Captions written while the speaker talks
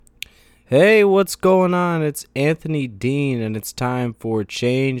Hey, what's going on? It's Anthony Dean, and it's time for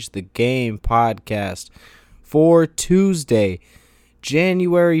Change the Game podcast for Tuesday,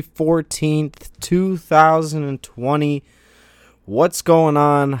 January 14th, 2020. What's going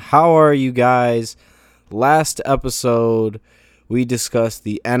on? How are you guys? Last episode, we discussed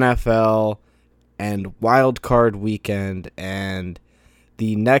the NFL and Wild Card Weekend, and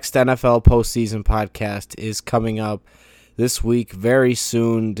the next NFL postseason podcast is coming up this week very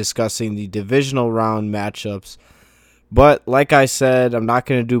soon, discussing the divisional round matchups. But like I said, I'm not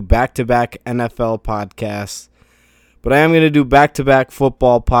going to do back-to-back NFL podcasts, but I am going to do back-to-back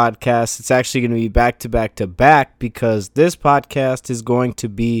football podcasts. It's actually going to be back-to-back-to-back because this podcast is going to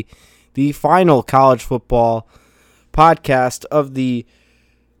be the final college football podcast of the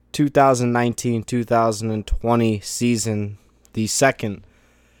 2019-2020 season, the second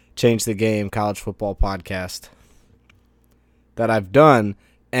Change the Game college football podcast that I've done.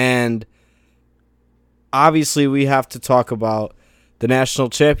 And obviously we have to talk about the national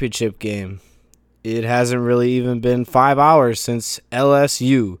championship game. It hasn't really even been 5 hours since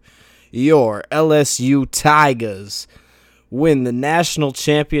LSU, your LSU Tigers, win the national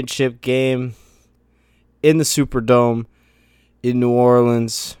championship game in the Superdome in New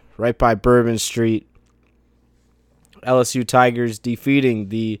Orleans, right by Bourbon Street. LSU Tigers defeating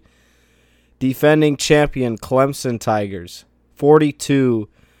the defending champion Clemson Tigers 42-25.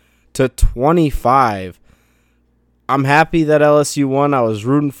 I'm happy that LSU won. I was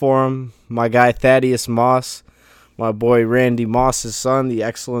rooting for him. My guy Thaddeus Moss, my boy Randy Moss's son, the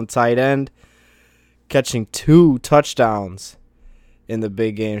excellent tight end, catching 2 touchdowns in the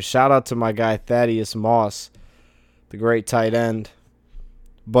big game. Shout out to my guy Thaddeus Moss, the great tight end.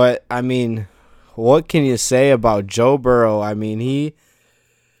 But, I mean, what can you say about Joe Burrow? I mean, he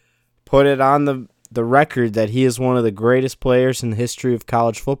put it on the record that he is one of the greatest players in the history of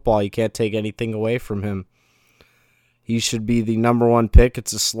college football. You can't take anything away from him. He should be the number one pick.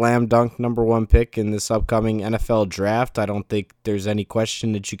 It's a slam dunk number one pick in this upcoming NFL draft. I don't think there's any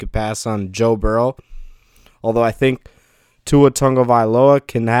question that you could pass on Joe Burrow. Although I think Tua Tagovailoa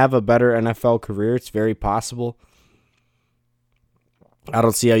can have a better NFL career. It's very possible. I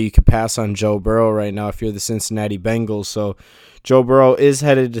don't see how you could pass on Joe Burrow right now if you're the Cincinnati Bengals. So Joe Burrow is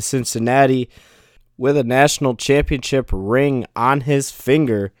headed to Cincinnati with a national championship ring on his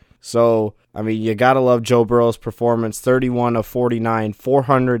finger. So, I mean, you got to love Joe Burrow's performance. 31 of 49,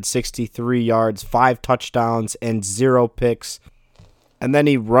 463 yards, 5 touchdowns, and 0 picks. And then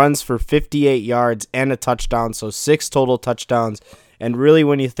he runs for 58 yards and a touchdown, so 6 total touchdowns. And really,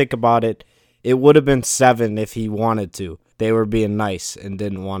 when you think about it, it would have been 7 if he wanted to. They were being nice and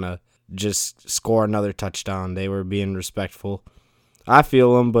didn't want to just score another touchdown. They were being respectful. I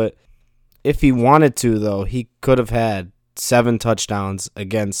feel him, but if he wanted to, though, he could have had 7 touchdowns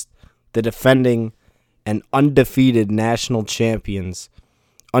against the defending and undefeated national champions.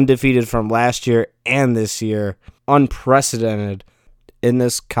 Undefeated from last year and this year. Unprecedented in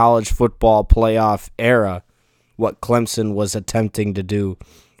this college football playoff era, what Clemson was attempting to do.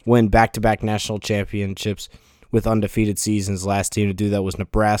 Win back-to-back national championships with undefeated seasons. Last team to do that was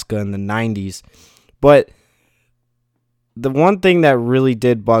Nebraska in the 90s. But the one thing that really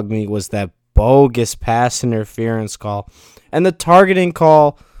did bug me was that bogus pass interference call. And the targeting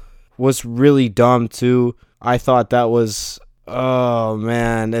call was really dumb, too. I thought that was, oh,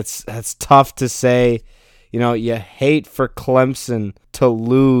 man, that's tough to say. You know, you hate for Clemson to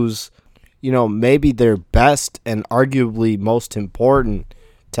lose, you know, maybe their best and arguably most important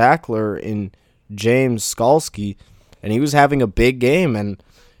tackler in James Skalski. And he was having a big game. And,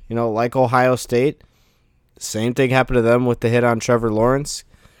 you know, like Ohio State, same thing happened to them with the hit on Trevor Lawrence,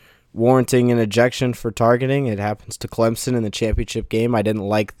 warranting an ejection for targeting. It happens to Clemson in the championship game. I didn't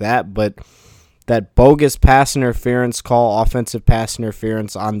like that, but that bogus pass interference call, offensive pass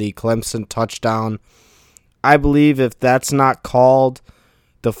interference on the Clemson touchdown, I believe if that's not called,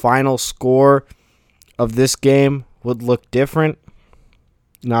 the final score of this game would look different.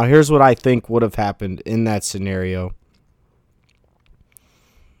 Now, here's what I think would have happened in that scenario.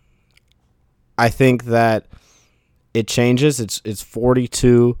 I think that it changes. It's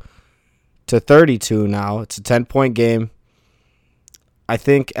 42-32 now. It's a 10-point game. I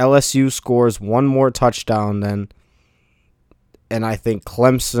think LSU scores one more touchdown then, and I think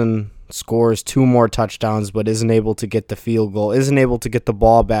Clemson scores 2 more touchdowns but isn't able to get the field goal, isn't able to get the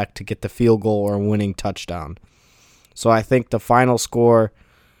ball back to get the field goal or winning touchdown. So I think the final score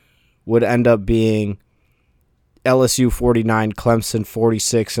would end up being LSU 49, Clemson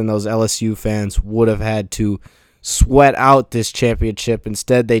 46, and those LSU fans would have had to sweat out this championship.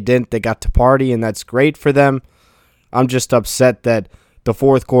 Instead, they didn't. They got to party, and that's great for them. I'm just upset that the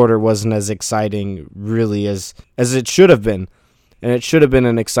fourth quarter wasn't as exciting really as it should have been. And it should have been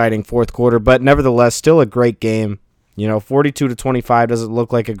an exciting fourth quarter, but nevertheless, still a great game. 42-25 doesn't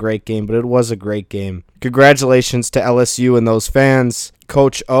look like a great game, but it was a great game. Congratulations to LSU and those fans.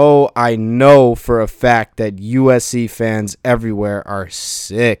 Coach O, I know for a fact that USC fans everywhere are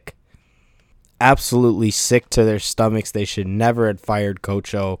sick. Absolutely sick to their stomachs. They should never have fired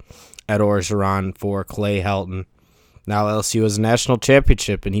Coach O at Orgeron for Clay Helton. Now LSU has a national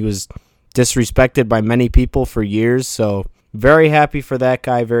championship, and he was disrespected by many people for years, so very happy for that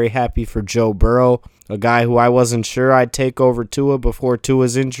guy. Very happy for Joe Burrow, a guy who I wasn't sure I'd take over Tua before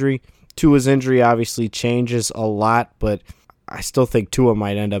Tua's injury. Tua's injury obviously changes a lot, but I still think Tua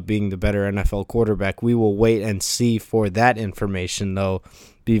might end up being the better NFL quarterback. We will wait and see for that information, though.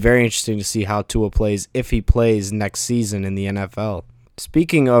 Be very interesting to see how Tua plays, if he plays next season in the NFL.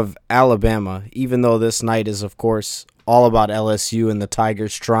 Speaking of Alabama, even though this night is, of course, all about LSU and the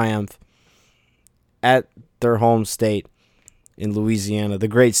Tigers' triumph at their home state in Louisiana, the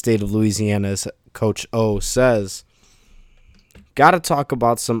great state of Louisiana, as Coach O says, got to talk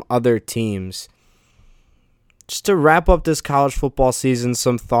about some other teams. Just to wrap up this college football season,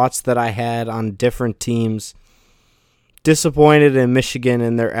 some thoughts that I had on different teams. Disappointed in Michigan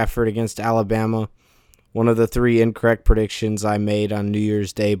in their effort against Alabama. One of the 3 incorrect predictions I made on New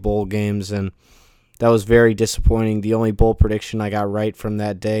Year's Day bowl games, and that was very disappointing. The only bowl prediction I got right from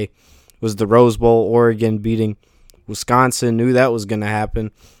that day was the Rose Bowl, Oregon beating Wisconsin. Knew that was going to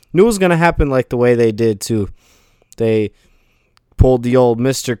happen. Knew it was going to happen like the way they did, too. They pulled the old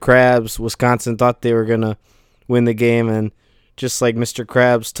Mr. Krabs. Wisconsin thought they were going to win the game, and just like Mr.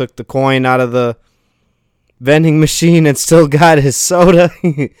 Krabs took the coin out of the vending machine and still got his soda.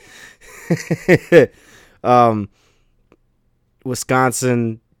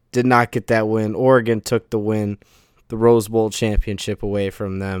 Wisconsin did not get that win. Oregon took the win, the Rose Bowl championship away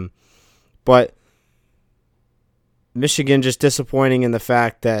from them. But Michigan just disappointing in the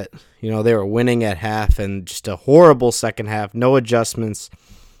fact that, they were winning at half and just a horrible second half, no adjustments.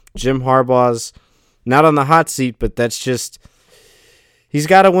 Jim Harbaugh's not on the hot seat, but that's just, he's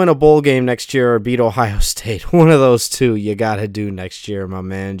got to win a bowl game next year or beat Ohio State. One of those two you got to do next year, my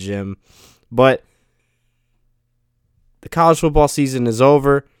man Jim. But the college football season is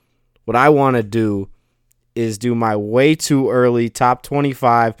over. What I want to do is do my way too early top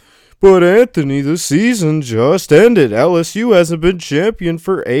 25. But Anthony, the season just ended. LSU hasn't been champion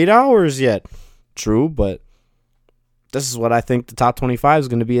for 8 hours yet. True, but this is what I think the top 25 is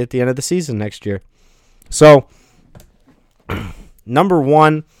going to be at the end of the season next year. So, number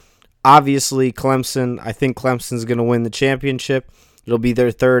 1, obviously Clemson. I think Clemson's going to win the championship. It'll be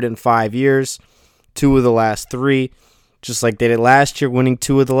their 3rd in 5 years. 2 of the last 3. Just like they did last year, winning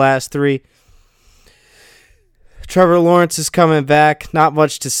 2 of the last 3. Trevor Lawrence is coming back. Not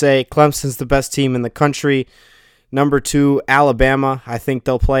much to say. Clemson's the best team in the country. Number 2, Alabama. I think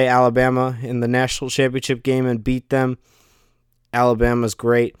they'll play Alabama in the national championship game and beat them. Alabama's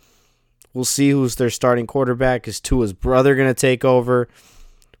great. We'll see who's their starting quarterback. Is Tua's brother going to take over?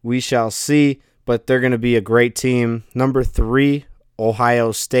 We shall see, but they're going to be a great team. Number 3,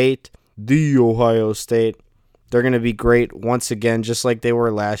 Ohio State. The Ohio State. They're going to be great once again, just like they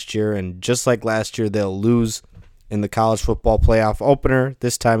were last year. And just like last year, they'll lose in the college football playoff opener,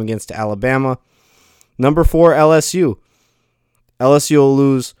 this time against Alabama. Number 4, LSU. LSU will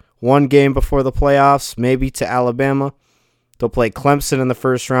lose 1 game before the playoffs, maybe to Alabama. They'll play Clemson in the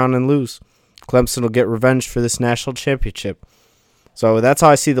first round and lose. Clemson will get revenge for this national championship. So that's how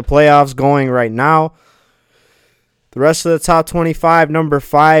I see the playoffs going right now. The rest of the top 25, number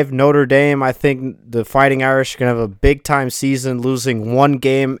 5, Notre Dame. I think the Fighting Irish are going to have a big-time season, losing 1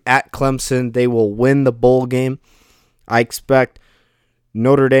 game at Clemson. They will win the bowl game. I expect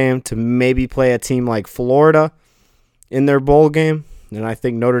Notre Dame to maybe play a team like Florida in their bowl game. And I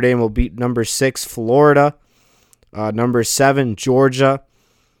think Notre Dame will beat number 6, Florida. Number 7, Georgia.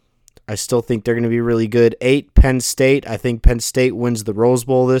 I still think they're going to be really good. 8, Penn State. I think Penn State wins the Rose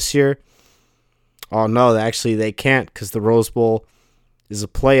Bowl this year. Oh, no, actually they can't because the Rose Bowl is a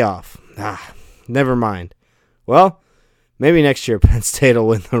playoff. Never mind. Well, maybe next year Penn State will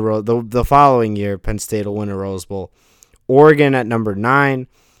win the following year Penn State will win a Rose Bowl. Oregon at number 9.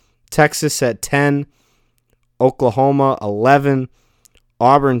 Texas at 10. Oklahoma 11.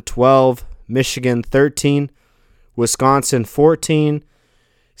 Auburn 12. Michigan 13. Wisconsin 14.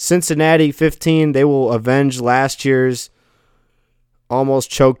 Cincinnati 15. They will avenge last year's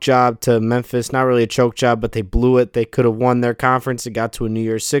almost choke job to Memphis. Not really a choke job, but they blew it. They could have won their conference and got to a New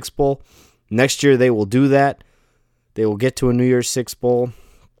Year's Six Bowl. Next year they will do that. They will get to a New Year's Six Bowl.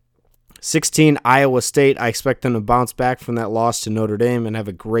 16, Iowa State. I expect them to bounce back from that loss to Notre Dame and have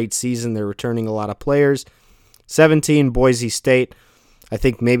a great season. They're returning a lot of players. 17, Boise State. I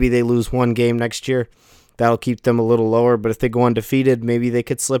think maybe they lose one game next year. That'll keep them a little lower, but if they go undefeated, maybe they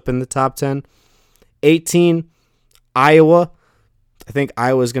could slip in the top 10. 18, Iowa. I think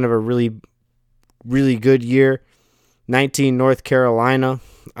Iowa's going to have a really, really good year. 19, North Carolina.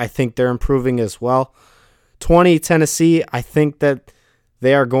 I think they're improving as well. 20, Tennessee. I think that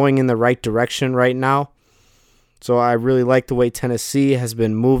they are going in the right direction right now. So I really like the way Tennessee has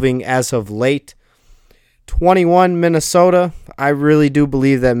been moving as of late. 21, Minnesota. I really do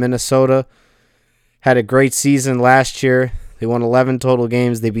believe that Minnesota had a great season last year. They won 11 total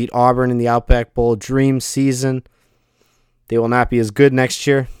games. They beat Auburn in the Outback Bowl. Dream season. They will not be as good next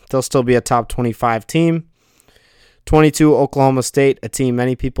year. They'll still be a top 25 team. 22, Oklahoma State, a team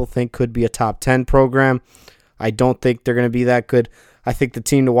many people think could be a top 10 program. I don't think they're going to be that good. I think the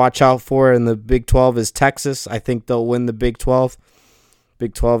team to watch out for in the Big 12 is Texas. I think they'll win the Big 12.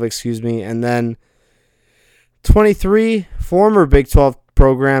 And then 23, former Big 12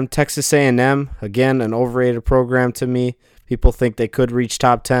 program, Texas A&M. Again, an overrated program to me. People think they could reach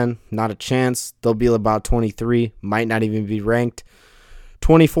top 10. Not a chance. They'll be about 23. Might not even be ranked.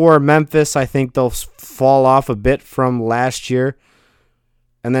 24, Memphis. I think they'll fall off a bit from last year.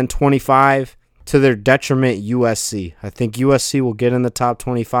 And then 25, to their detriment, USC. I think USC will get in the top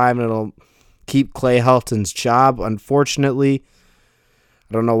 25 and it'll keep Clay Helton's job. Unfortunately,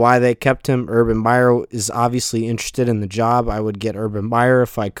 I don't know why they kept him. Urban Meyer is obviously interested in the job. I would get Urban Meyer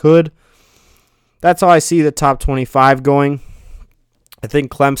if I could. That's how I see the top 25 going. I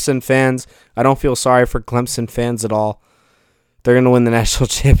think Clemson fans, I don't feel sorry for Clemson fans at all. They're going to win the national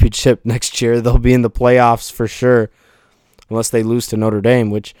championship next year. They'll be in the playoffs for sure, unless they lose to Notre Dame,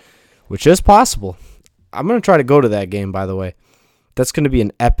 which is possible. I'm going to try to go to that game, by the way. That's going to be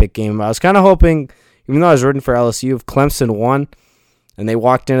an epic game. I was kind of hoping, even though I was rooting for LSU, if Clemson won and they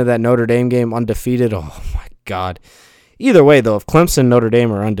walked into that Notre Dame game undefeated, oh my God. Either way, though, if Clemson and Notre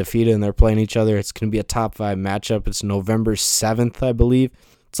Dame are undefeated and they're playing each other, it's going to be a top 5 matchup. It's November 7th, I believe.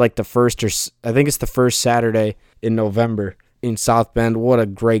 It's like the first Saturday in November in South Bend. What a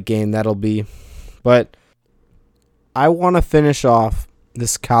great game that'll be. But I want to finish off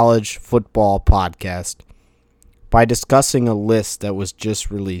this college football podcast by discussing a list that was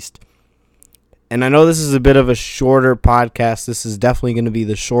just released. And I know this is a bit of a shorter podcast. This is definitely going to be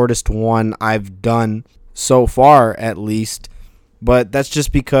the shortest one I've done so far, at least. But that's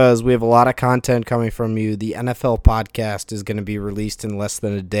just because we have a lot of content coming from you. The NFL podcast is going to be released in less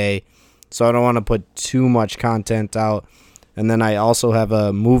than a day, so I don't want to put too much content out. And then I also have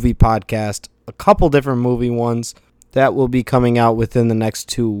a movie podcast, a couple different movie ones that will be coming out within the next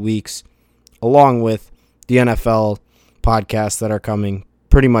 2 weeks, along with the NFL podcasts that are coming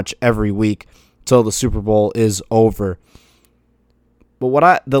pretty much every week till the Super Bowl is over.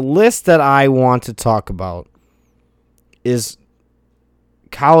 But the list that I want to talk about is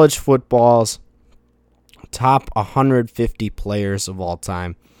college football's top 150 players of all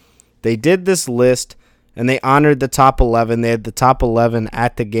time. They did this list, and they honored the top 11. They had the top 11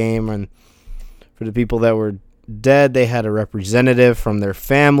 at the game, and for the people that were dead, they had a representative from their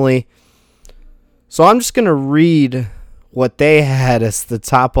family. So I'm just going to read what they had as the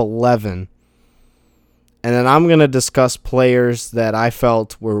top 11. And then I'm going to discuss players that I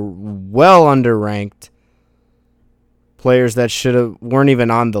felt were well underranked. Players that weren't even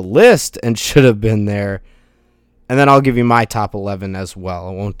on the list and should have been there. And then I'll give you my top 11 as well.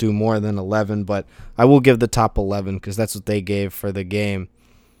 I won't do more than 11, but I will give the top 11 because that's what they gave for the game.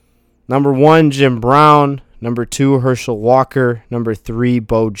 Number 1, Jim Brown. Number 2, Herschel Walker. Number 3,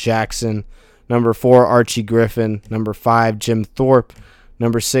 Bo Jackson. Number 4, Archie Griffin. Number 5, Jim Thorpe.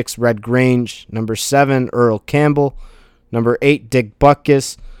 Number 6, Red Grange. Number 7, Earl Campbell. Number 8, Dick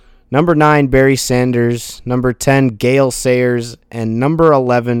Butkus. Number 9, Barry Sanders. Number 10, Gale Sayers. And number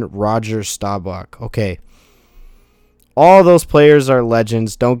 11, Roger Staubach. Okay. All those players are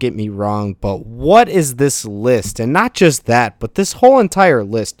legends, don't get me wrong, but what is this list? And not just that, but this whole entire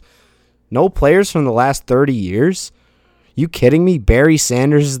list. No players from the last 30 years? You kidding me? Barry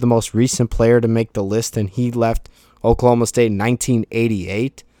Sanders is the most recent player to make the list, and he left Oklahoma State in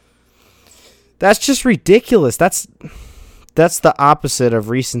 1988? That's just ridiculous. That's the opposite of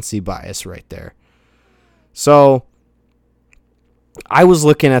recency bias right there. So, I was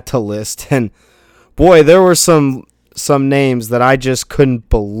looking at the list, and boy, there were some names that I just couldn't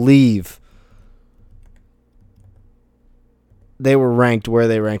believe they were ranked where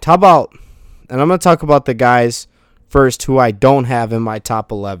they ranked. How about, and I'm going to talk about the guys first who I don't have in my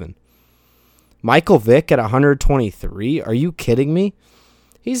top 11. Michael Vick at 123? Are you kidding me?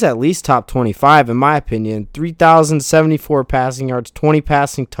 He's at least top 25 in my opinion. 3,074 passing yards, 20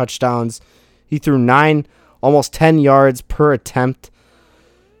 passing touchdowns. He threw 9, almost 10 yards per attempt.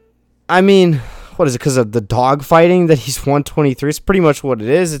 I mean, what is it, because of the dog fighting that he's 123? It's pretty much what it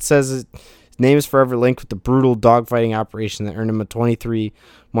is. It says his name is forever linked with the brutal dogfighting operation that earned him a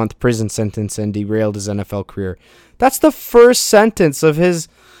 23-month prison sentence and derailed his NFL career. That's the first sentence of his.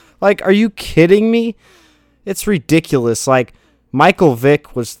 Like, are you kidding me? It's ridiculous. Like, Michael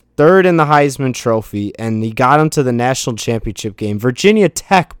Vick was third in the Heisman Trophy, and he got him to the national championship game. Virginia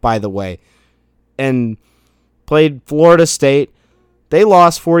Tech, by the way, and played Florida State. They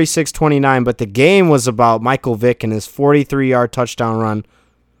lost 46-29, but the game was about Michael Vick and his 43-yard touchdown run.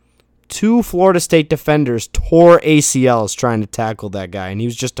 2 Florida State defenders tore ACLs trying to tackle that guy, and he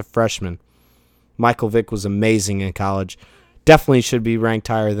was just a freshman. Michael Vick was amazing in college. Definitely should be ranked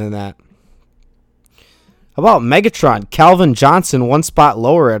higher than that. How about Megatron? Calvin Johnson, one spot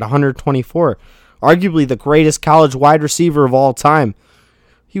lower at 124. Arguably the greatest college wide receiver of all time.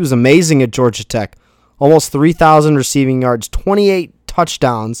 He was amazing at Georgia Tech. Almost 3,000 receiving yards, 28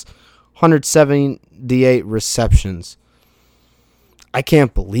 touchdowns, 178 receptions. I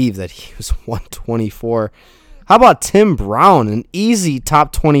can't believe that he was 124. How about Tim Brown? An easy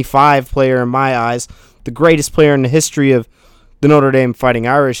top 25 player in my eyes. The greatest player in the history of the Notre Dame Fighting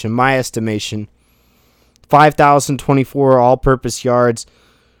Irish in my estimation. 5,024 all-purpose yards,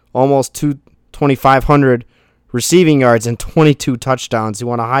 almost 2,500 receiving yards, and 22 touchdowns. He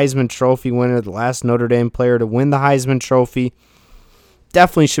won a Heisman Trophy winner, the last Notre Dame player to win the Heisman Trophy.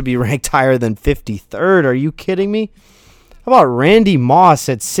 Definitely should be ranked higher than 53rd. Are you kidding me? How about Randy Moss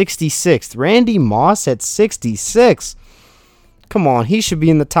at 66th? Randy Moss at 66. Come on, he should be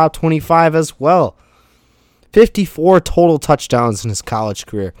in the top 25 as well. 54 total touchdowns in his college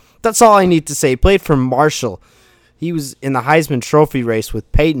career. That's all I need to say. He played for Marshall. He was in the Heisman Trophy race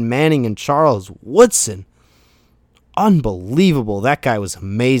with Peyton Manning and Charles Woodson. Unbelievable. That guy was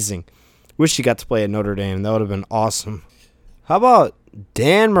amazing. Wish he got to play at Notre Dame. That would have been awesome. How about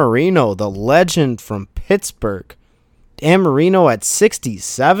Dan Marino, the legend from Pittsburgh? Dan Marino at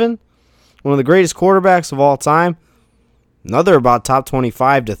 67. One of the greatest quarterbacks of all time. Another about top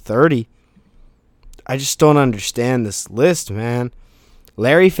 25 to 30. I just don't understand this list, man.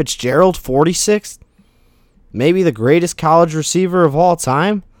 Larry Fitzgerald, 46th. Maybe the greatest college receiver of all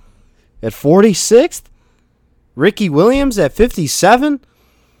time at 46th. Ricky Williams at 57. You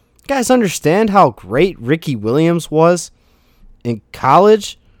guys understand how great Ricky Williams was in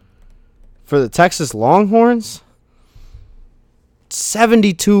college for the Texas Longhorns?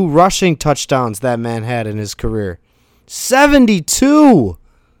 72 rushing touchdowns that man had in his career. 72!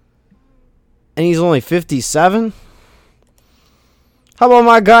 And he's only 57? How about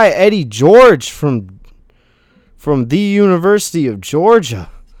my guy Eddie George from the University of Georgia?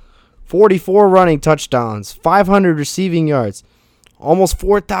 44 running touchdowns, 500 receiving yards, almost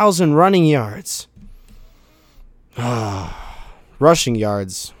 4,000 running yards. Rushing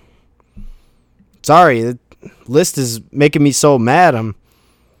yards. Sorry, the list is making me so mad. I'm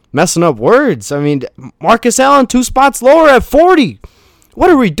messing up words. I mean, Marcus Allen, 2 spots lower at 40. What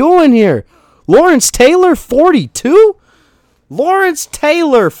are we doing here? Lawrence Taylor, 42? Lawrence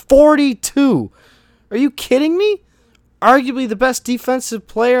Taylor, 42. Are you kidding me? Arguably the best defensive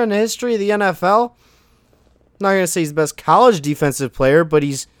player in the history of the NFL. I'm not going to say he's the best college defensive player, but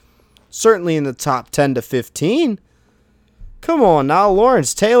he's certainly in the top 10 to 15. Come on now,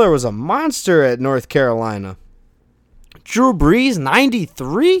 Lawrence Taylor was a monster at North Carolina. Drew Brees,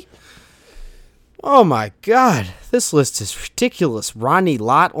 93? Oh my God, this list is ridiculous. Ronnie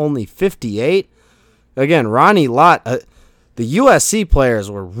Lott, only 58. Again, Ronnie Lott, the USC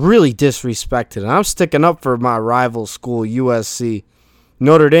players were really disrespected, and I'm sticking up for my rival school, USC.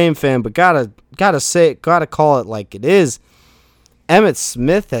 Notre Dame fan, but gotta call it like it is. Emmitt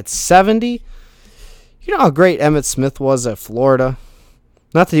Smith at 70. You know how great Emmitt Smith was at Florida?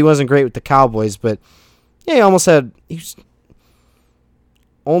 Not that he wasn't great with the Cowboys, but yeah, he was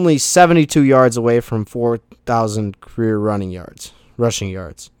only 72 yards away from 4,000 career rushing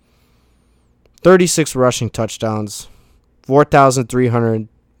yards. 36 rushing touchdowns,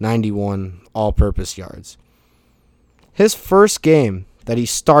 4,391 all-purpose yards. His first game that he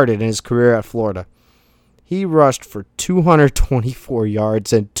started in his career at Florida, he rushed for 224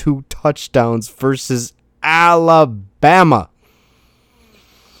 yards and 2 touchdowns versus Alabama.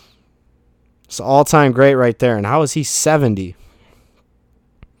 It's an all-time great right there. And how is he 70?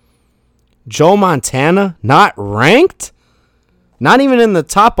 Joe Montana, not ranked? Not even in the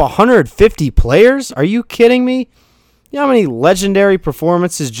top 150 players? Are you kidding me? You know how many legendary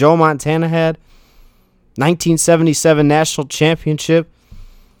performances Joe Montana had? 1977 National Championship.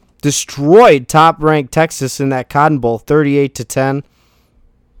 Destroyed top-ranked Texas in that Cotton Bowl, 38-10.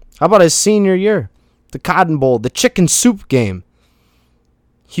 How about his senior year? The Cotton Bowl, the chicken soup game.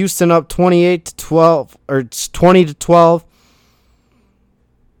 Houston up 28-12 or 20-12.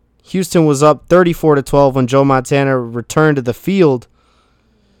 Houston was up 34-12 when Joe Montana returned to the field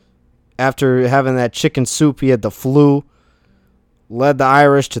after having that chicken soup. He had the flu. Led the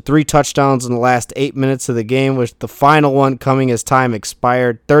Irish to 3 touchdowns in the last 8 minutes of the game, with the final one coming as time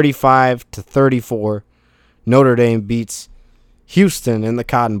expired, 35-34. Notre Dame beats Houston in the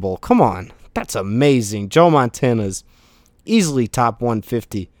Cotton Bowl. Come on, that's amazing. Joe Montana's easily top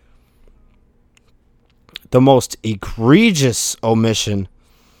 150. The most egregious omission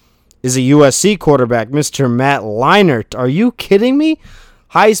is a USC quarterback, Mr. Matt Leinart. Are you kidding me?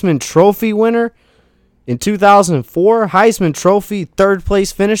 Heisman Trophy winner in 2004, Heisman Trophy third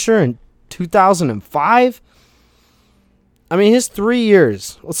place finisher in 2005. I mean, his 3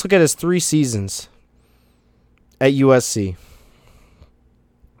 years. Let's look at his 3 seasons at USC.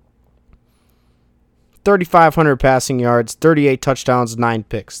 3,500 passing yards, 38 touchdowns, 9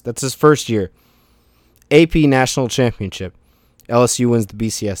 picks. That's his first year. AP National Championship. LSU wins the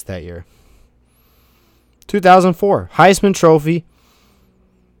BCS that year. 2004, Heisman Trophy.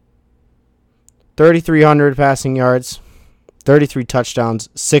 3,300 passing yards, 33 touchdowns,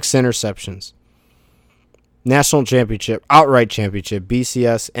 6 interceptions. National championship, outright championship,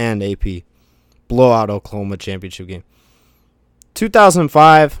 BCS and AP. Blowout Oklahoma championship game.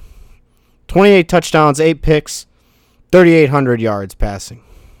 2005, 28 touchdowns, 8 picks, 3,800 yards passing.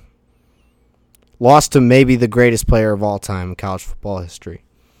 Lost to maybe the greatest player of all time in college football history.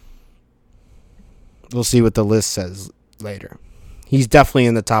 We'll see what the list says later. He's definitely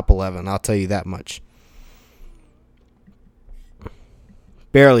in the top 11, I'll tell you that much.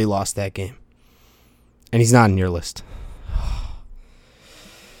 Barely lost that game. And he's not in your list.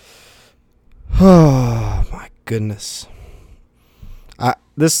 Oh, my goodness.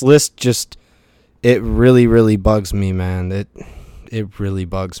 This list just, it really, really bugs me, man. It really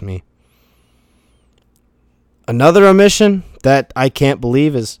bugs me. Another omission that I can't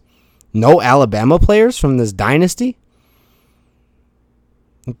believe is no Alabama players from this dynasty.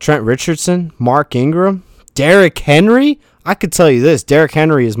 Trent Richardson, Mark Ingram, Derrick Henry. I could tell you this. Derrick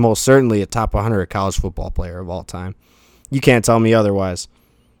Henry is most certainly a top 100 college football player of all time. You can't tell me otherwise.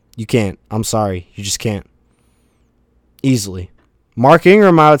 You can't. I'm sorry. You just can't. Easily. Mark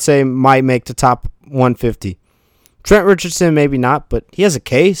Ingram, I would say, might make the top 150. Trent Richardson, maybe not, but he has a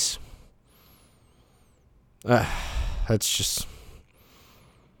case. That's just...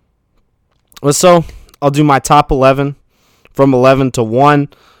 So, I'll do my top 11. From 11 to 1.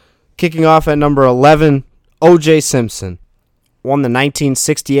 Kicking off at number 11, O.J. Simpson. Won the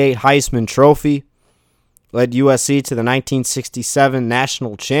 1968 Heisman Trophy. Led USC to the 1967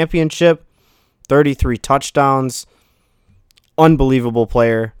 National Championship. 33 touchdowns. Unbelievable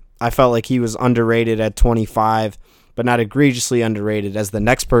player. I felt like he was underrated at 25, but not egregiously underrated as the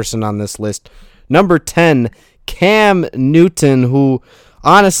next person on this list. Number 10, Cam Newton, who...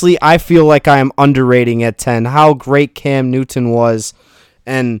 honestly, I feel like I am underrating at 10 how great Cam Newton was.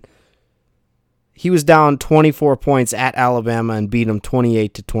 And he was down 24 points at Alabama and beat them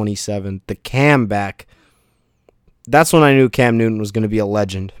 28-27. The Cam back. That's when I knew Cam Newton was going to be a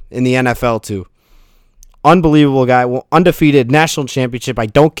legend in the NFL too. Unbelievable guy. Well, undefeated national championship. I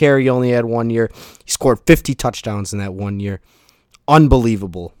don't care. He only had 1 year. He scored 50 touchdowns in that 1 year.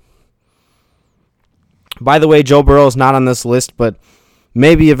 Unbelievable. By the way, Joe Burrow is not on this list, but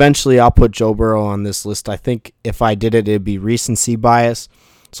maybe eventually I'll put Joe Burrow on this list. I think if I did it, it'd be recency bias.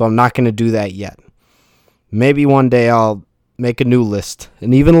 So I'm not going to do that yet. Maybe one day I'll make a new list,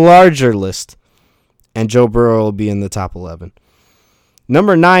 an even larger list, and Joe Burrow will be in the top 11.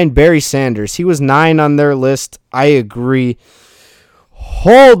 Number 9, Barry Sanders. He was 9 on their list. I agree.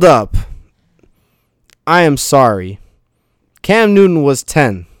 Hold up. I am sorry. Cam Newton was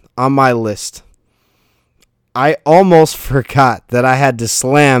 10 on my list. I almost forgot that I had to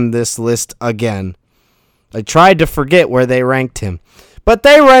slam this list again. I tried to forget where they ranked him. But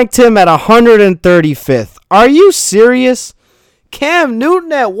they ranked him at 135th. Are you serious? Cam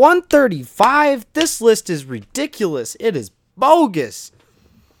Newton at 135? This list is ridiculous. It is bogus.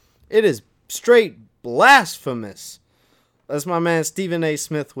 It is straight blasphemous. As my man Stephen A.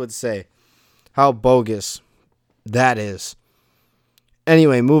 Smith would say. How bogus that is.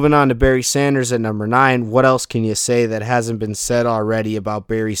 Anyway, moving on to Barry Sanders at number 9. What else can you say that hasn't been said already about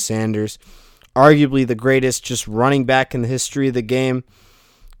Barry Sanders? Arguably the greatest just running back in the history of the game.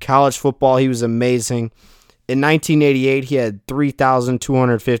 College football, he was amazing. In 1988, he had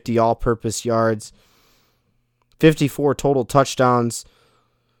 3,250 all-purpose yards, 54 total touchdowns,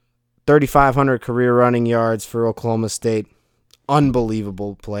 3,500 career running yards for Oklahoma State.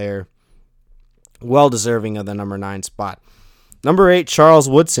 Unbelievable player. Well deserving of the number 9 spot. Number 8, Charles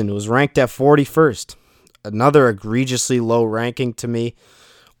Woodson, who was ranked at 41st. Another egregiously low ranking to me.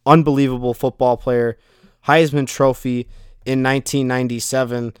 Unbelievable football player. Heisman Trophy in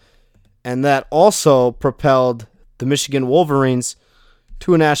 1997. And that also propelled the Michigan Wolverines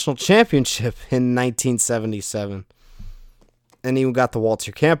to a national championship in 1977. And he got the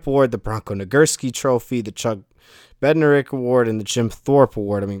Walter Camp Award, the Bronco Nagurski Trophy, the Chuck Bednarik Award, and the Jim Thorpe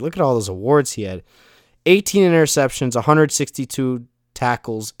Award. I mean, look at all those awards he had. 18 interceptions, 162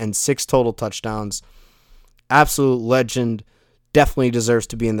 tackles, and 6 total touchdowns. Absolute legend. Definitely deserves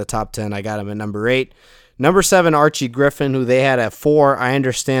to be in the top 10. I got him at number 8. Number 7, Archie Griffin, who they had at 4. I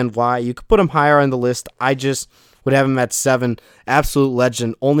understand why. You could put him higher on the list. I just would have him at 7. Absolute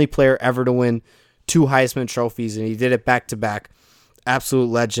legend. Only player ever to win 2 Heisman trophies, and he did it back-to-back. Absolute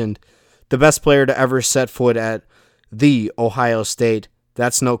legend. The best player to ever set foot at the Ohio State.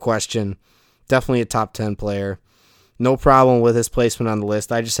 That's no question. Definitely a top 10 player. No problem with his placement on the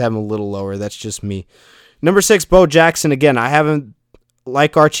list. I just have him a little lower. That's just me. Number 6, Bo Jackson. Again, I have him,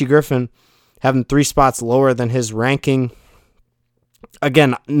 like Archie Griffin, have him 3 spots lower than his ranking.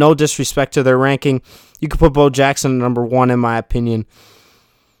 Again, no disrespect to their ranking. You could put Bo Jackson at number 1, in my opinion.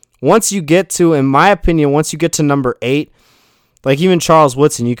 Once you get to number 8, like even Charles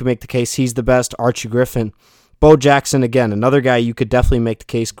Woodson, you can make the case he's the best. Archie Griffin. Bo Jackson, again, another guy you could definitely make the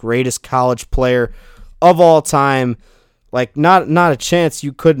case. Greatest college player of all time. Like, not a chance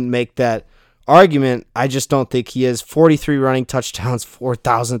you couldn't make that argument. I just don't think he is. 43 running touchdowns,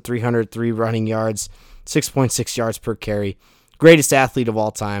 4,303 running yards, 6.6 yards per carry. Greatest athlete of all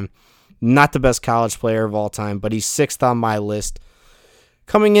time. Not the best college player of all time, but he's 6th on my list.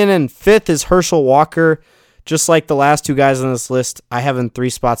 Coming in 5th is Herschel Walker. Just like the last 2 guys on this list, I have him 3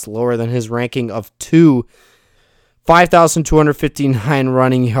 spots lower than his ranking of 2. 5,259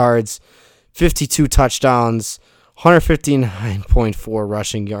 running yards, 52 touchdowns, 159.4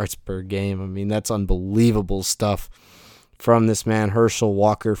 rushing yards per game. I mean, that's unbelievable stuff from this man, Herschel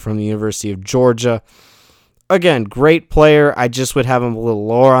Walker from the University of Georgia. Again, great player. I just would have him a little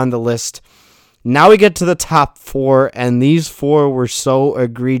lower on the list. Now we get to the top 4, and these 4 were so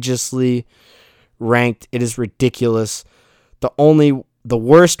egregiously ranked. It is ridiculous. The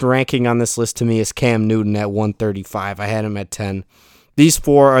worst ranking on this list to me is Cam Newton at 135. I had him at 10. These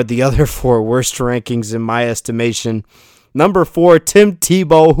 4 are the other 4 worst rankings in my estimation. Number 4, Tim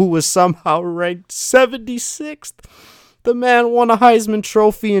Tebow, who was somehow ranked 76th. The man won a Heisman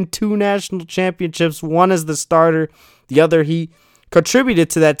Trophy and 2 national championships. One as the starter. The other, he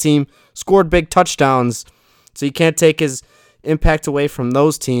contributed to that team, scored big touchdowns. So you can't take his impact away from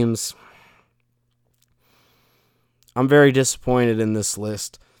those teams. I'm very disappointed in this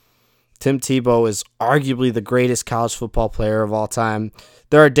list. Tim Tebow is arguably the greatest college football player of all time.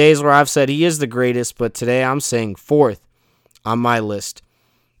 There are days where I've said he is the greatest, but today I'm saying 4th on my list.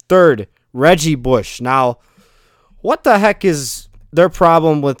 3rd, Reggie Bush. Now, what the heck is their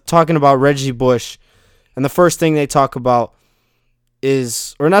problem with talking about Reggie Bush? And the first thing they talk about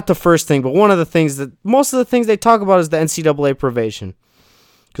is, or not the first thing, but one of the things that, most of the things they talk about is the NCAA probation.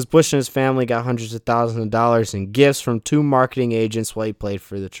 Because Bush and his family got hundreds of thousands of dollars in gifts from 2 marketing agents while he played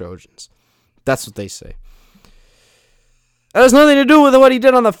for the Trojans. That's what they say. That has nothing to do with what he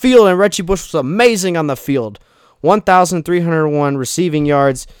did on the field, and Reggie Bush was amazing on the field. 1,301 receiving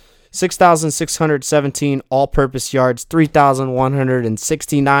yards, 6,617 all-purpose yards,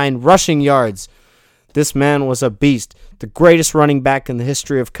 3,169 rushing yards. This man was a beast. The greatest running back in the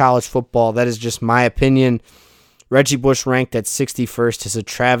history of college football. That is just my opinion. Reggie Bush ranked at 61st is a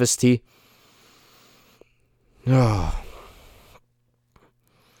travesty. Oh.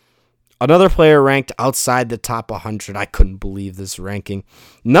 Another player ranked outside the top 100. I couldn't believe this ranking.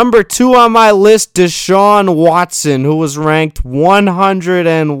 Number 2 on my list, Deshaun Watson, who was ranked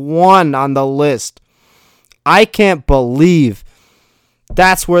 101 on the list. I can't believe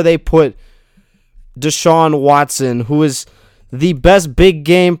that's where they put Deshaun Watson, who is the best big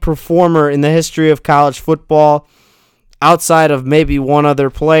game performer in the history of college football, outside of maybe one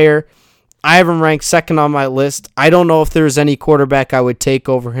other player. I have him ranked 2nd on my list. I don't know if there's any quarterback I would take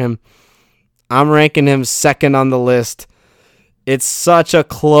over him. I'm ranking him 2nd on the list. It's such a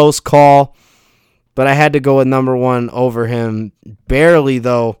close call, but I had to go with number 1 over him. Barely,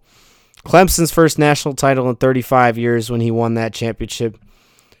 though. Clemson's first national title in 35 years when he won that championship.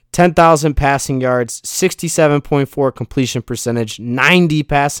 10,000 passing yards, 67.4 completion percentage, 90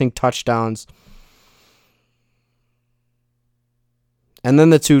 passing touchdowns. And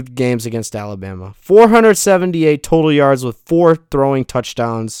then the 2 games against Alabama. 478 total yards with 4 throwing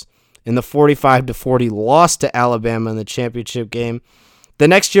touchdowns in the 45-40 loss to Alabama in the championship game. The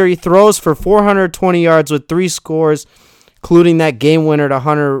next year, he throws for 420 yards with 3 scores, including that game winner to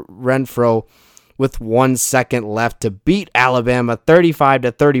Hunter Renfrow with 1 second left to beat Alabama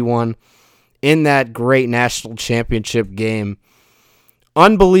 35-31 in that great national championship game.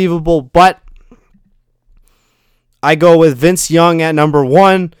 Unbelievable, but I go with Vince Young at number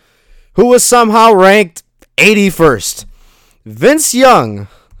 1, who was somehow ranked 81st. Vince Young,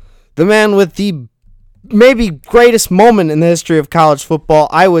 the man with the maybe greatest moment in the history of college football,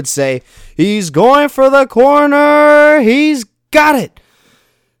 I would say. He's going for the corner. He's got it.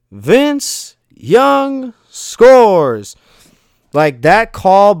 Vince Young scores. Like that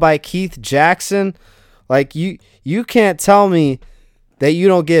call by Keith Jackson, like you can't tell me that you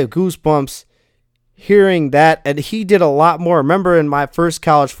don't get goosebumps hearing that. And he did a lot more. Remember in my first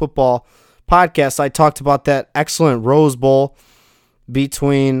college football podcast, I talked about that excellent Rose Bowl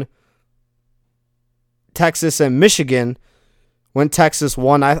between Texas and Michigan when Texas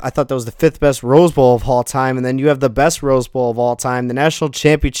won. I thought that was the 5th best Rose Bowl of all time. And then you have the best Rose Bowl of all time, the national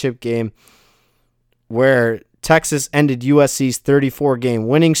championship game, where Texas ended USC's 34-game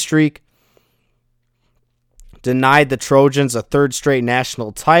winning streak, denied the Trojans a 3rd straight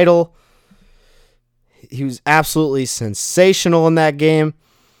national title. He was absolutely sensational in that game.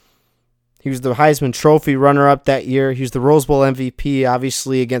 He was the Heisman Trophy runner-up that year. He was the Rose Bowl MVP,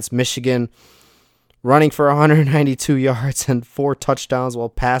 obviously, against Michigan, running for 192 yards and 4 touchdowns while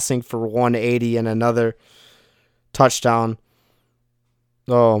passing for 180 and another touchdown.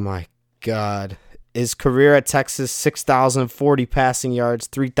 Oh, my God. His career at Texas, 6,040 passing yards,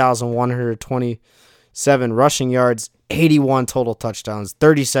 3,127 rushing yards, 81 total touchdowns,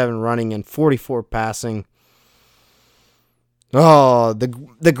 37 running, and 44 passing. Oh,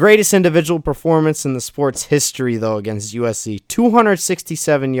 the greatest individual performance in the sport's history, though, against USC.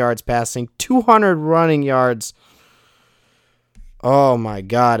 267 yards passing, 200 running yards. Oh, my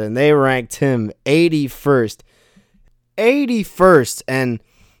God. And they ranked him 81st. 81st. And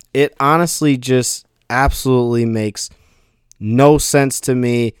it honestly just absolutely makes no sense to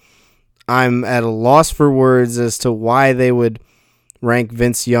me. I'm at a loss for words as to why they would rank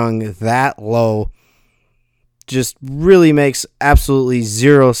Vince Young that low. Just really makes absolutely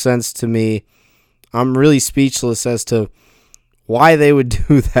zero sense to me. I'm really speechless as to why they would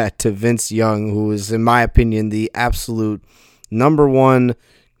do that to Vince Young, who is, in my opinion, the absolute number 1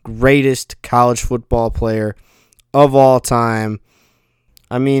 greatest college football player of all time.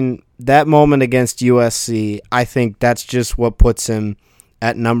 I mean, that moment against USC, I think that's just what puts him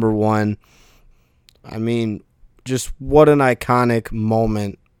at number 1. I mean, just what an iconic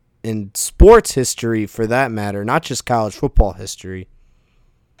moment in sports history, for that matter, not just college football history.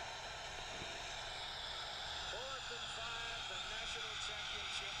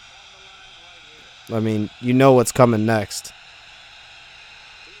 I mean, you know what's coming next.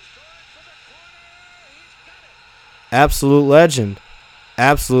 Absolute legend.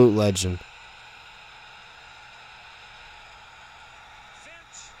 Absolute legend.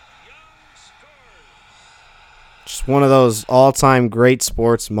 Just one of those all-time great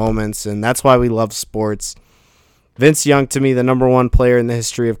sports moments, and that's why we love sports. Vince Young, to me, the number 1 player in the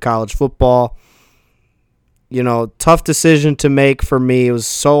history of college football. You know, tough decision to make for me. It was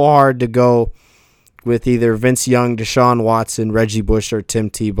so hard to go with either Vince Young, Deshaun Watson, Reggie Bush, or Tim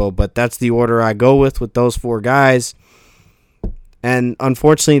Tebow, but that's the order I go with those 4 guys. And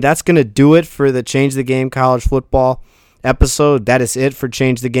unfortunately, that's going to do it for the Change the Game College Football episode. That is it for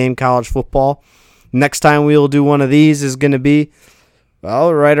Change the Game College Football. Next time we will do one of these is going to be,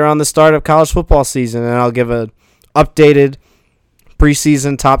 well, right around the start of college football season, and I'll give an updated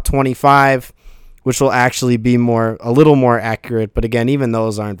preseason top 25, which will actually be a little more accurate. But again, even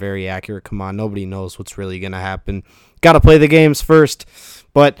those aren't very accurate. Come on, nobody knows what's really going to happen. Got to play the games first.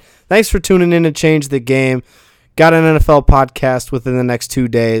 But thanks for tuning in to Change the Game. Got an NFL podcast within the next 2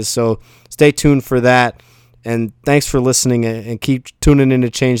 days, so stay tuned for that. And thanks for listening, and keep tuning in to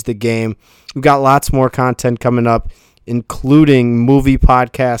Change the Game. We've got lots more content coming up, including movie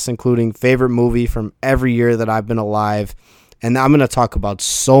podcasts, including favorite movie from every year that I've been alive. And I'm going to talk about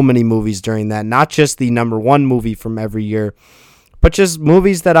so many movies during that, not just the number 1 movie from every year, but just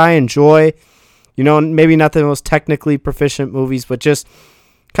movies that I enjoy. You know, maybe not the most technically proficient movies, but just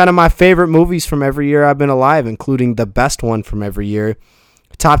kind of my favorite movies from every year I've been alive, including the best one from every year.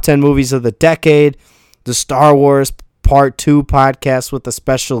 Top 10 movies of the decade, the Star Wars Part 2 podcast with a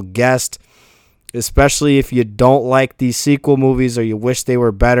special guest. Especially if you don't like these sequel movies or you wish they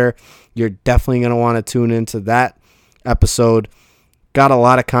were better, you're definitely going to want to tune into that episode. Got a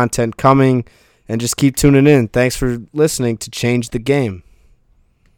lot of content coming, and just keep tuning in. Thanks for listening to Change the Game.